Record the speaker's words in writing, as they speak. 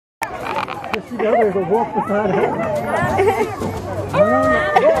Does she know there's a wolf beside her?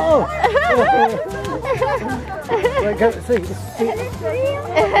 Oh! Wait, go see.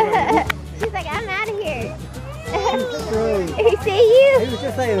 She's like, I'm out of here. He He see you? was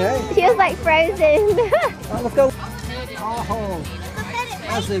just saying, hey. She was like frozen. Right, let's go. Oh,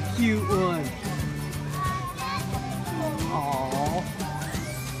 that's a cute one. Aww.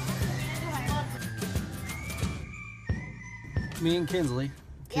 Me and Kinsley.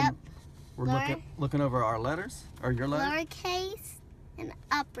 Yep. We're looking over our letters, or your letters? Lowercase and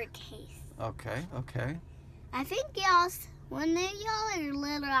uppercase. Okay, okay. I think y'all, when y'all are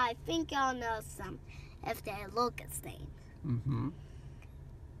little, I think y'all know some if they look the same. Mm-hmm.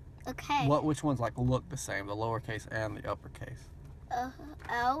 Okay. Which ones like look the same, the lowercase and the uppercase?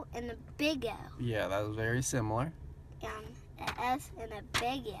 O and a big O. Yeah, that was very similar. And an S and a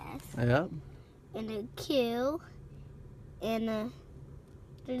big S. Yep. And a Q. And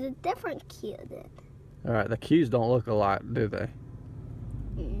there's a different Q then. All right, the Q's don't look alike, do they?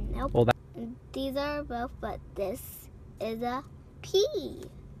 Nope. Well, these are both, but this is a P.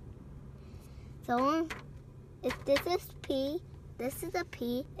 So if this is P, this is a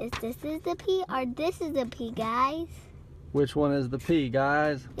P. If this is the P, or this is the P, guys? which one is the P,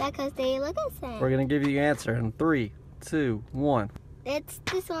 guys? Yeah, because they look the same. We're going to give you the answer in 3, 2, 1. It's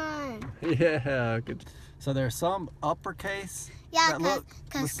this one. Yeah, good. So there's some uppercase Yeah, that look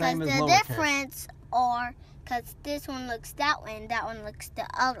the same as the lowercase. difference, or because this one looks that way and that one looks the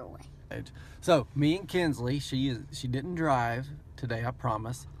other way. So me and Kinsley, she didn't drive today, I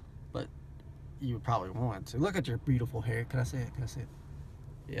promise, but you probably wanted to. Look at your beautiful hair. Can I see it? Can I see it?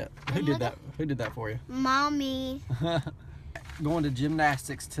 Yeah. Who did that? Who did that for you? Mommy. Going to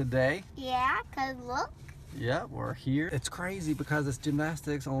gymnastics today. Yeah, because look. Yeah, we're here. It's crazy because it's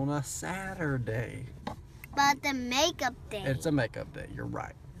gymnastics on a Saturday. But the makeup day. It's a makeup day. You're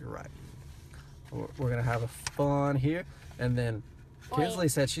right. You're right. We're going to have a fun here. And then Kinsley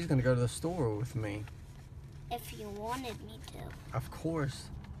said she's going to go to the store with me. If you wanted me to. Of course.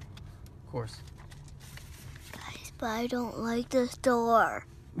 Of course. Guys, but I don't like the store.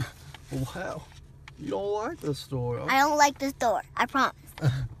 Wow. You don't like the store. I don't like the store. I promise.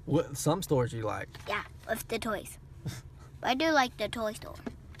 What, some stores you like? Yeah, with the toys. But I do like the toy store.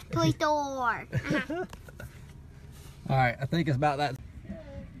 Toy store. All right, I think it's about that.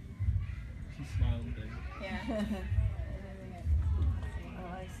 She's smiling big. Yeah.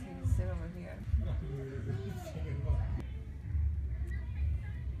 Oh, I see. Sit over here.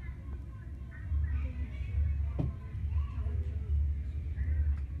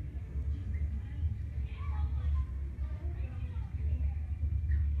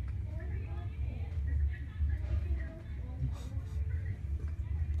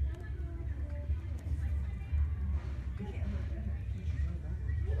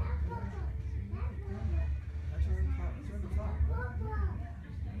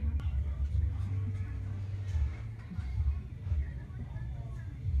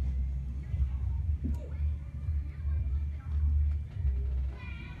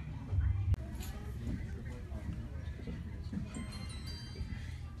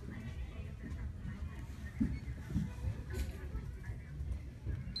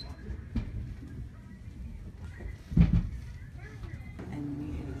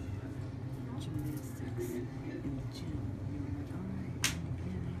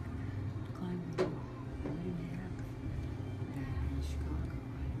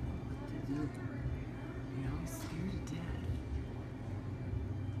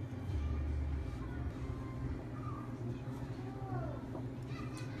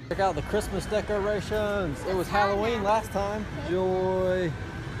 Check out the Christmas decorations. It was Halloween last time. Joy.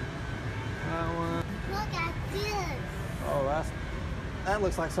 That one. Look at this. Oh, that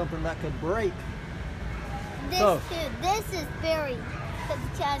looks like something that could break. This So- too. This is very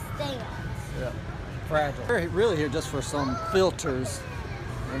just things. Yeah, fragile. We're really here just for some filters,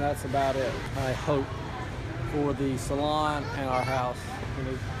 and that's about it, I hope, for the salon and our house.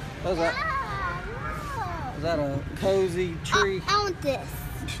 Is that a cozy tree? I want this.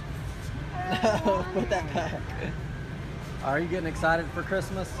 No, put that back. Are you getting excited for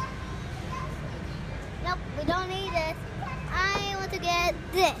Christmas? Nope, we don't need this. I want to get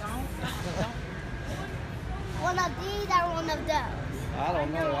this. One of these or one of those. I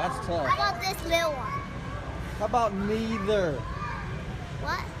don't know, that's How tough. about this little one? How about neither?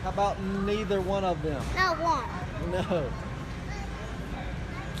 What? How about neither one of them? No, one. No.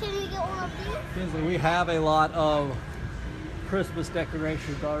 Can we get one of these? Kinsley, we have a lot of Christmas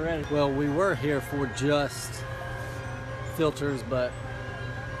decorations already. Well, we were here for just filters, but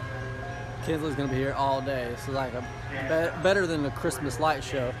Kinsley's gonna be here all day. It's like better than a Christmas light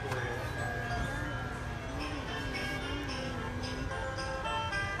show.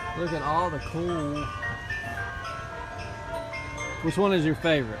 Look at all the cool. Which one is your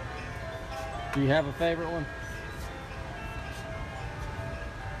favorite? Do you have a favorite one?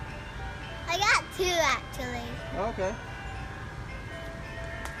 I got two actually. Okay.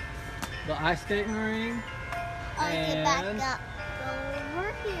 The ice skating ring. I'll get back up. Go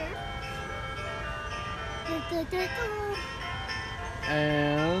over here.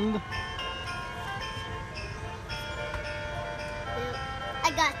 And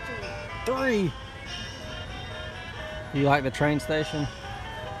I got three. You like the train station?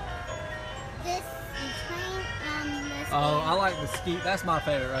 This is train and this. Oh, I like the ski. That's my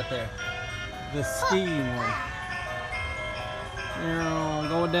favorite right there. The skiing one.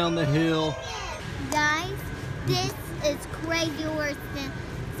 Going down the hill. Guys, this is crazy worse than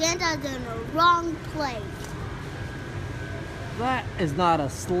Santa's in the wrong place. That is not a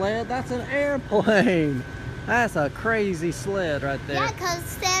sled, that's an airplane. That's a crazy sled right there. Yeah, because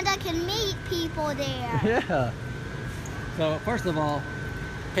Santa can meet people there. Yeah. So first of all,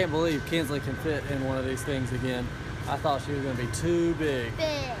 can't believe Kinsley can fit in one of these things again. I thought she was going to be too big.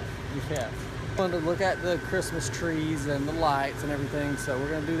 Big. Yeah. I wanted to look at the Christmas trees and the lights and everything, so we're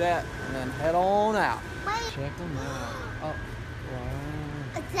going to do that and then head on out. Wait. Check them out. Oh,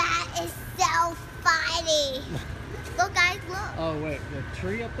 wow. That is so funny. Look, guys, look. Oh, wait, the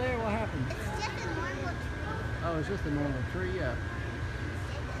tree up there? What happened? It's just a normal tree. Oh, it's just a normal tree, yeah.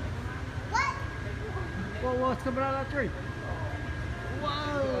 What? Whoa, what's coming out of that tree?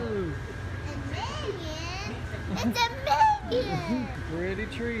 Whoa! A minion. It's a minion. Pretty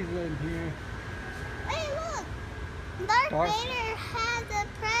trees in here. Hey, look. Darth Vader has a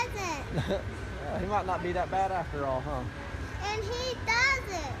present. He might not be that bad after all, huh? And he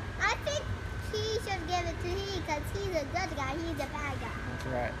doesn't. I think he should give it to he because he's a good guy. He's a bad guy. That's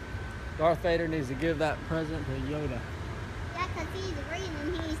right. Darth Vader needs to give that present to Yoda. Yeah, because he's green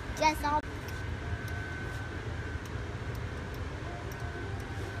and he's just all.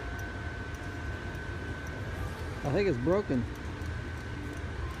 I think it's broken.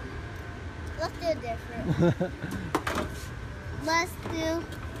 Let's do it different. Let's do.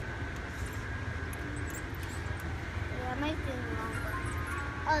 Yeah, I might do the wrong one.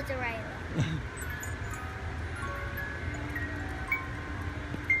 Oh, it's the right one.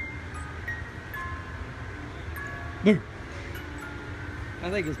 I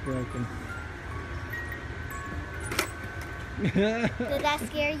think it's broken. Did that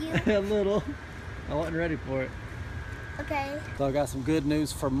scare you? A little. I wasn't ready for it. Okay. So I got some good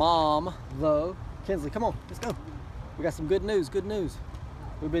news for Mom, though. Kinsley, come on, let's go. We got some good news, good news.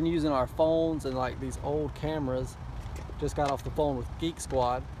 We've been using our phones and like these old cameras. Just got off the phone with Geek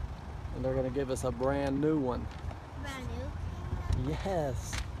Squad, and they're gonna give us a brand new one. Brand new?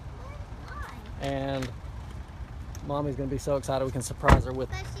 Yes. Why? And Mommy's gonna be so excited we can surprise her with.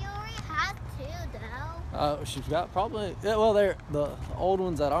 But she already has two, though. She's got probably, yeah, well, they're the old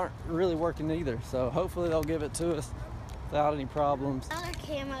ones that aren't really working either. So hopefully they'll give it to us without any problems. Our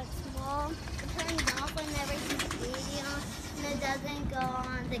camera's small. It turns off whenever she's video, and it doesn't go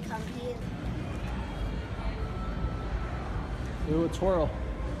on the computer. Do a twirl.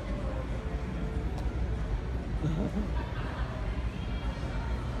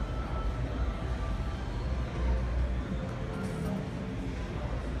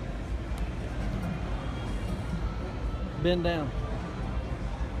 Bend down.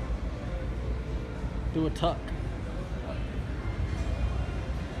 Do a tuck.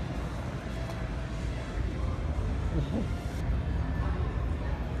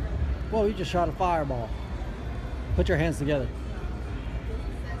 Whoa, you just shot a fireball. Put your hands together.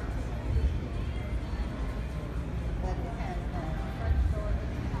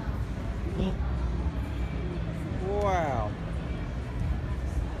 Wow.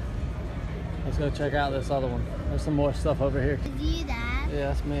 Let's go check out this other one. There's some more stuff over here. Is you that? Yeah,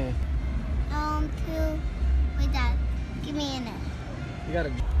 that's me. Wait, Dad. Give me in it. You got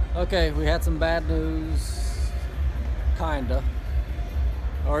it. Okay, we had some bad news. Kinda.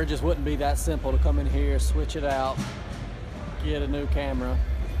 Or it just wouldn't be that simple to come in here, switch it out, get a new camera.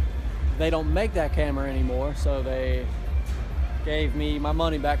 They don't make that camera anymore, so they gave me my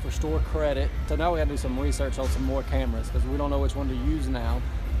money back for store credit. So now we gotta do some research on some more cameras because we don't know which one to use now.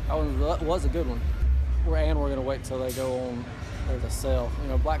 That one was a good one. And we're gonna wait till they go on, there's a sale. You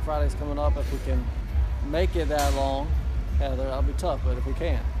know, Black Friday's coming up. If we can make it that long, Heather, that'll be tough, but if we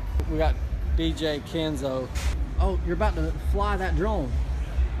can. We got DJ Kenzo. Oh, you're about to fly that drone.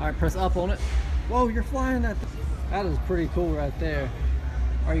 All right, press up on it. Whoa, you're flying that. That is pretty cool right there.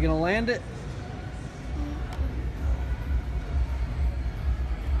 Are you gonna land it?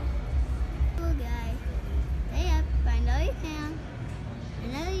 Cool guy. Stay up. I know you can. I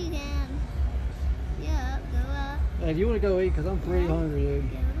know you can. If you want to go eat, because I'm pretty hungry, dude.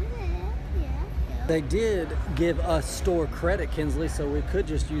 They did give us store credit, Kinsley, so we could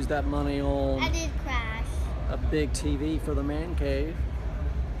just use that money on I did crash. a big TV for the man cave.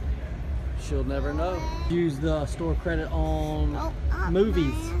 She'll never know. Use the store credit on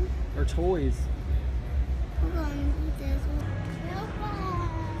movies or toys. We're going to eat this one.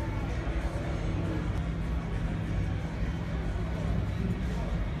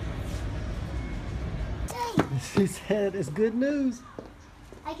 She said it's good news.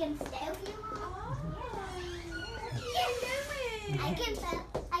 I can stay with you. I can stay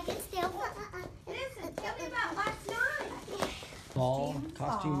Listen, tell me about last night. Ball,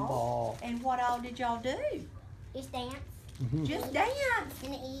 costume ball. And what all did y'all do? Just dance Just dance.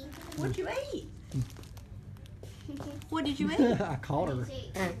 and eat. What'd you eat? What did you eat? I caught her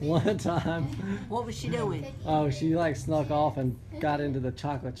one time. What was she doing? Oh, she like snuck off and got into the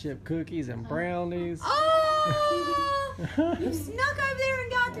chocolate chip cookies and brownies. Oh! You snuck over there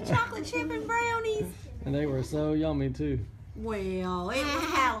and got the chocolate chip and brownies. And they were so yummy too. Well, it was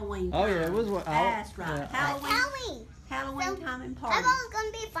Halloween time. Oh yeah, it was what? That's right. Yeah. Halloween time and party. I thought it was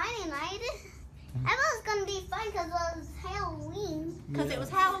going to be fun, right? I thought it was going to be fun because it was Halloween. Because it was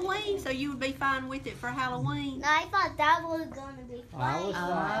Halloween, so you would be fine with it for Halloween. No, I thought that was going to be fun. I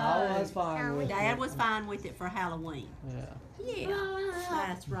was fine with Dad it. was fine with it for Halloween. Yeah. Yeah,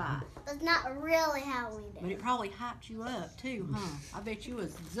 that's right. It's not really Halloween But day. it probably hyped you up too, huh? I bet you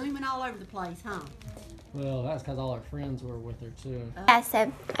was zooming all over the place, huh? Well, that's because all our friends were with her too. Yeah,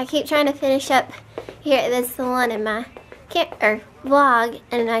 so I keep trying to finish up here at the salon in my vlog,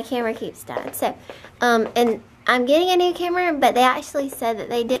 and my camera keeps dying. So, and I'm getting a new camera, but they actually said that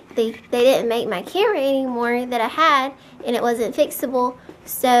they didn't make my camera anymore that I had, and it wasn't fixable.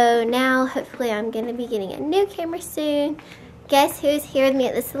 So now, hopefully, I'm gonna be getting a new camera soon. Guess who's here with me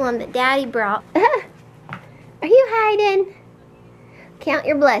at the salon that Daddy brought? Are you hiding? Count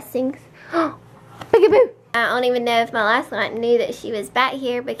your blessings. Peekaboo. I don't even know if my last client knew that she was back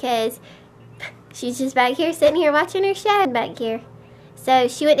here because she's just back here sitting here watching her show back here. So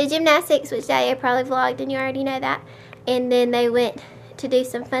she went to gymnastics, which Daddy probably vlogged and you already know that. And then they went to do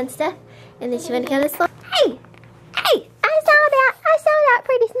some fun stuff. And then she went to come to the salon. Hey! Hey! I saw that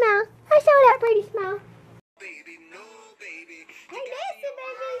pretty smile. I saw that pretty smile. Baby, no, baby. Hey, listen,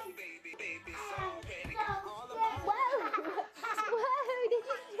 baby. Whoa! Whoa! Did you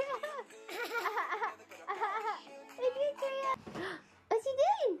Did you see? What's she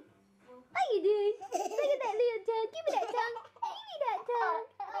doing? What you doing? Look at that little tongue. Give me that tongue. Give me that tongue.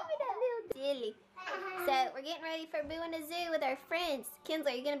 Give me that little silly. So we're getting ready for Boo in the Zoo with our friends.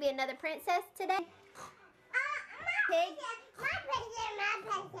 Kinsley, are you gonna be another princess today? Pig? My princess.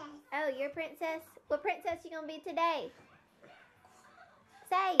 Oh, your princess? What princess you gonna be today?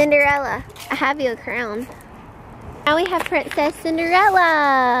 Say. Cinderella, I have you a crown. Now we have Princess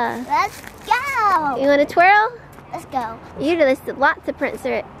Cinderella. Let's go. You want to twirl? Let's go. You listed lots of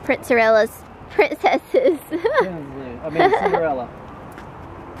princesses. Kinsley, I mean Cinderella.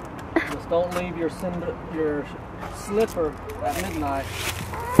 Just don't leave your slipper at midnight.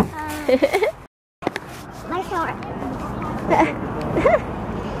 My short.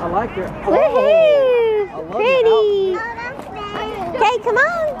 I like your. Woohoo! I love Pretty. Okay, come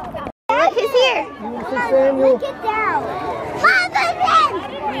on. Look who's here. Samuel. Get down. My best friend.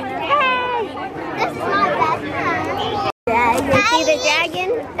 Hey. This is my best friend. Yeah, you see the dragon?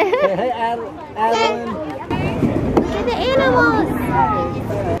 Hey, Adeline. Look at the animals.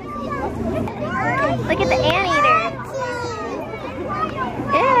 Look at the anteater.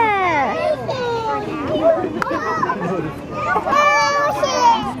 Yeah.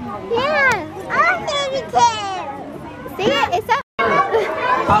 Yeah. See it? It's up.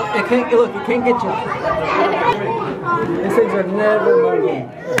 It can't look. It can't get you. These things are never moving.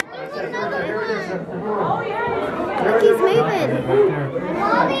 Look, he's moving.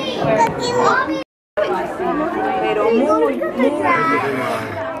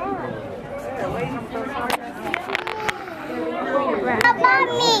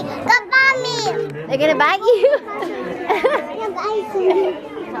 They're gonna bite you.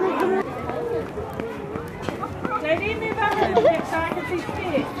 They need me by the next so I can see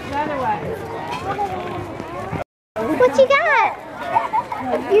Pics the other way. What you got?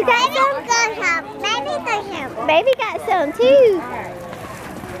 You got some? Baby got some. Baby got some too.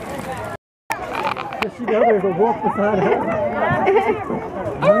 Does she go there to walk beside her?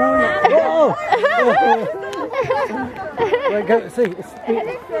 Oh! Wait, go, see.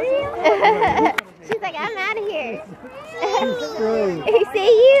 She's like, I'm out of here. She's screwed. He see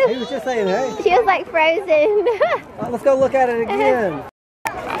you? He was just saying, hey. She was like frozen. Let's go look at it again.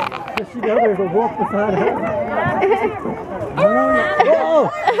 Does she go there to walk beside her? It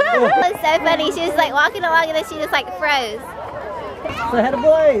was so funny. She was like walking along and then she just like froze. Say hi to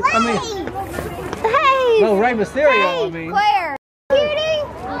Blaze. I mean, Hey! no, Rey Mysterio, Hey, I mean. Claire! Cutie!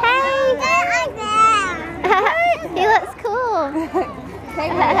 Hey! He looks cool.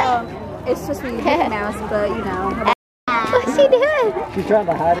 It's supposed to be Mickey Mouse, but you know. What's she doing? She's trying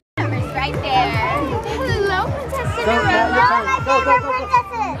to hide it. Right there. Hello, Princess Go, Cinderella. go.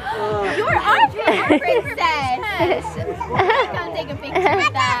 You're our favorite princess. Come take a picture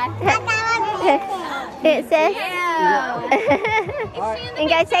with that. It says. And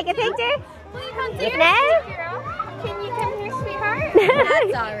go take a picture? No? Can you come here, sweetheart?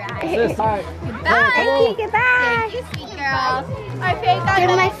 That's alright. Sis, hi. Goodbye. Thank you, goodbye. Thank you, sweet girl. Our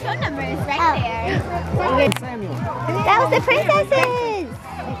favorite my phone number is right there. Samuel. That was the princesses.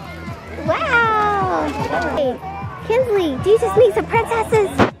 Wow. Hey, Kinsley, do you just meet some princesses?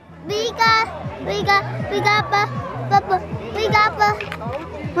 We got.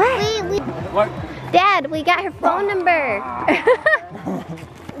 What? Dad, we got her phone number.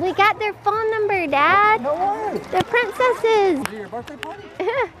 We got their phone number, Dad. No way. The princesses. Is it your birthday party? We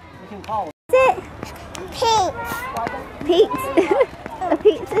can call her. What's it? Pics. A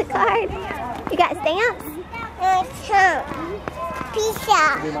pizza card. You got stamps?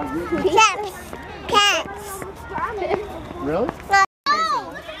 Really?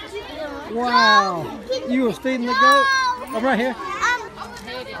 Wow. You were feeding the goat? I'm right here.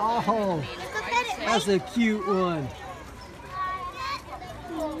 Oh, that's a cute one.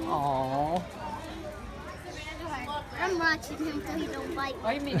 Aww. I'm watching him so he don't bite. Oh,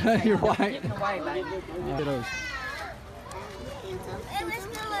 you mean You're white. getting away, baby. Let's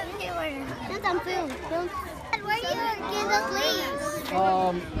go over here. There's some food. Where are you getting those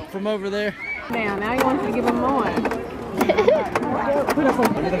leaves? From over there. Now you want to give him more. Pet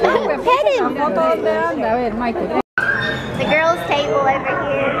him. Go ahead, make it. The girls' table over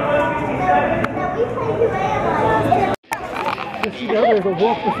here. If she goes there, go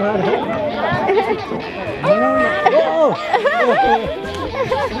walk beside her. Oh!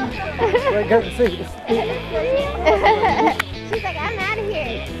 Wait, go to see.